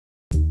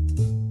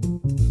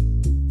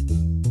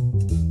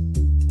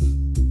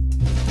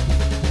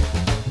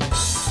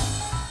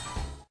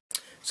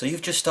So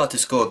you've just started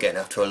school again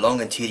after a long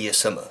and tedious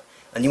summer,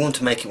 and you want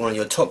to make it one of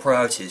your top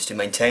priorities to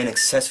maintain and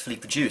successfully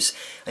produce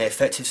an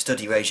effective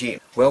study regime.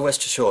 Well,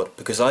 rest assured,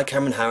 because I,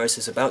 Cameron Harris,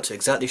 is about to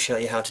exactly show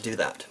you how to do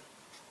that.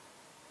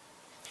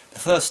 The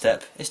first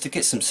step is to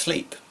get some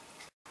sleep.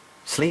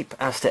 Sleep,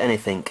 as to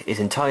anything, is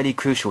entirely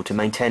crucial to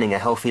maintaining a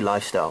healthy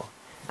lifestyle,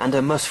 and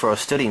a must for a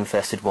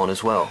study-infested one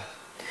as well.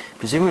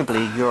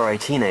 Presumably you are a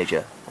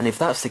teenager, and if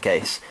that's the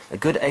case, a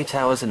good 8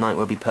 hours a night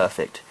will be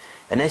perfect,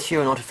 unless you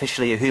are not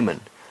officially a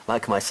human,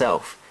 like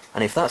myself,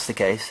 and if that's the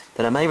case,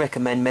 then I may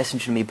recommend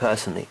messaging me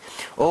personally,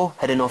 or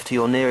heading off to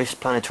your nearest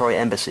planetary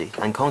embassy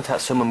and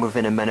contact someone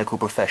within a medical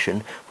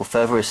profession for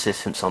further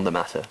assistance on the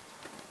matter.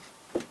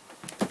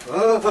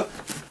 The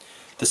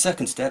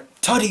second step,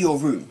 tidy your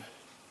room.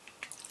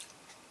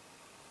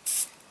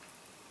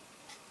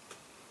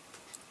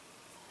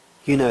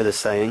 You know the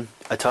saying,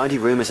 a tidy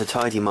room is a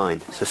tidy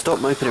mind, so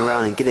stop moping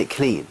around and get it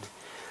clean.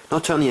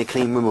 Not only a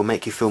clean room will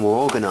make you feel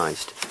more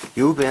organised,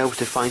 you will be able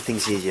to find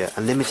things easier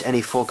and limit any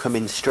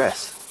forthcoming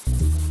stress.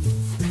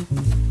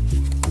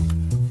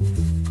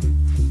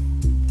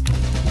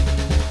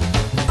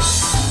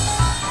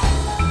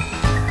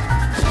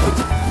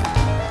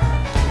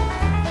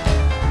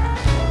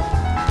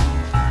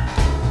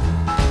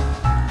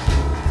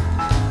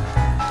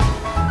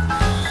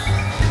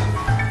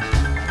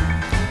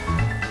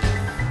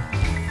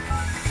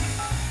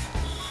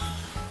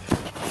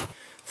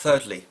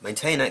 Thirdly,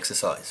 maintain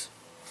exercise.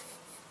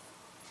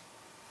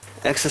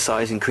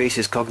 Exercise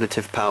increases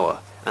cognitive power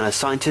and has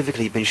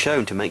scientifically been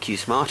shown to make you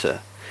smarter.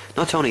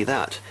 Not only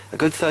that, a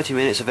good 30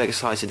 minutes of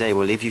exercise a day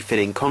will leave you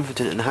feeling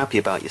confident and happy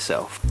about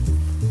yourself.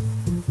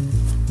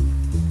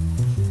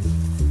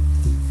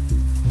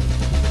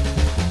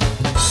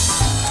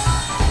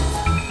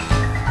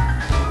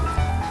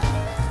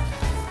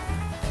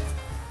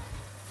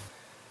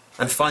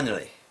 And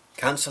finally,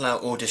 cancel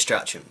out all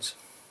distractions.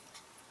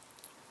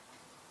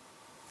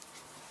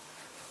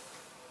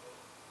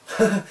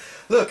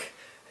 Look!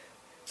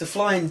 It's a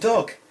flying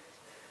dog!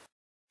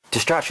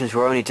 Distractions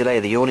will only delay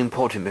the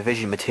all-important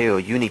revision material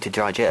you need to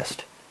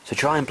digest, so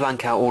try and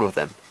blank out all of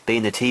them,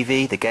 being the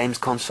TV, the games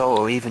console,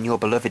 or even your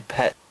beloved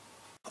pet.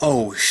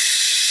 Oh,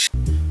 shh!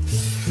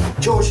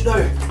 George,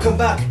 no! Come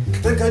back!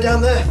 Don't go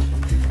down there!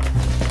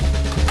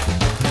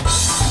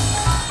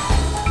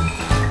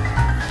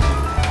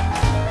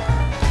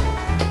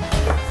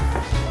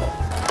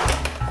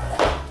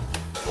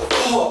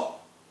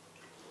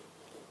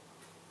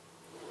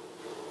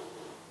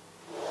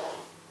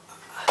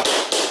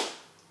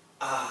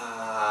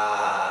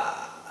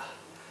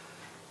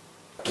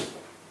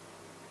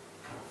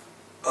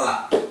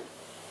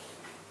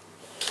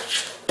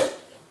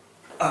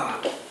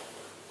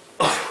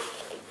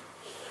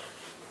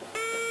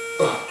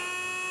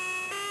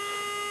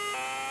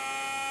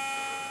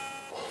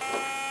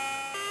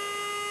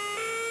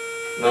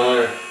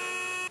 No,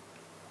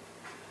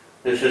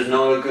 this is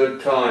not a good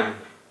time.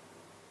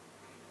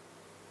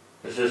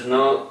 This is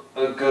not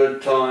a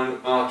good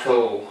time at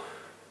all.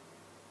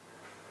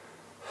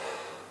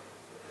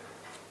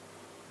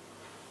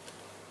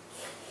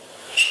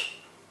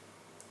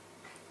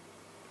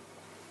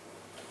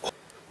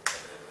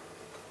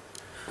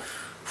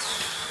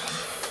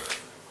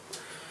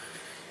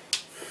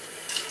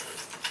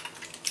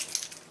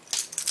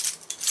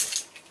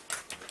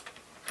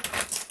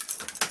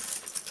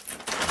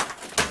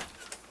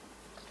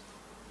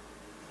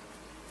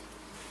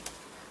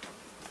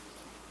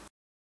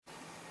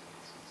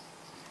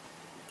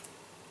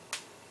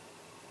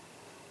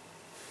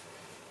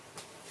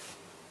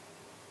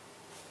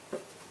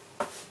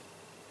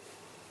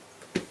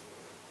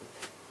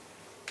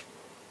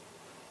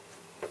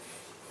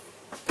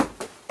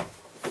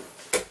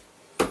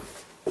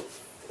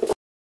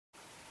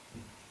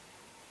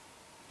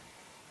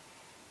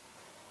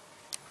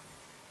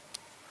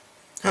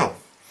 Oh,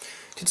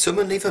 did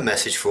someone leave a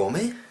message for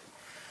me?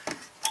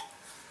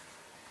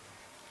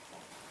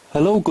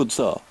 Hello, good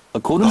sir.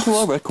 According to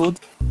our record...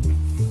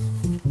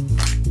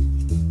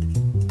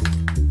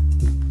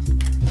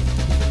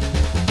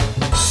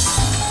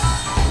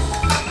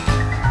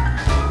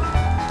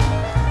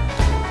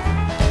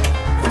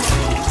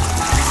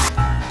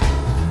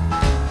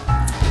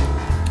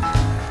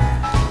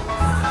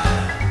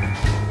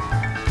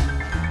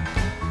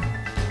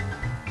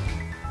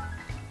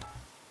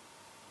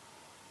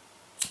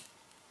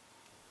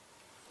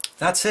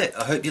 That's it.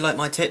 I hope you like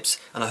my tips,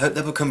 and I hope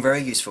they become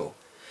very useful.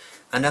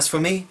 And as for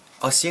me,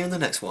 I'll see you in the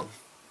next one.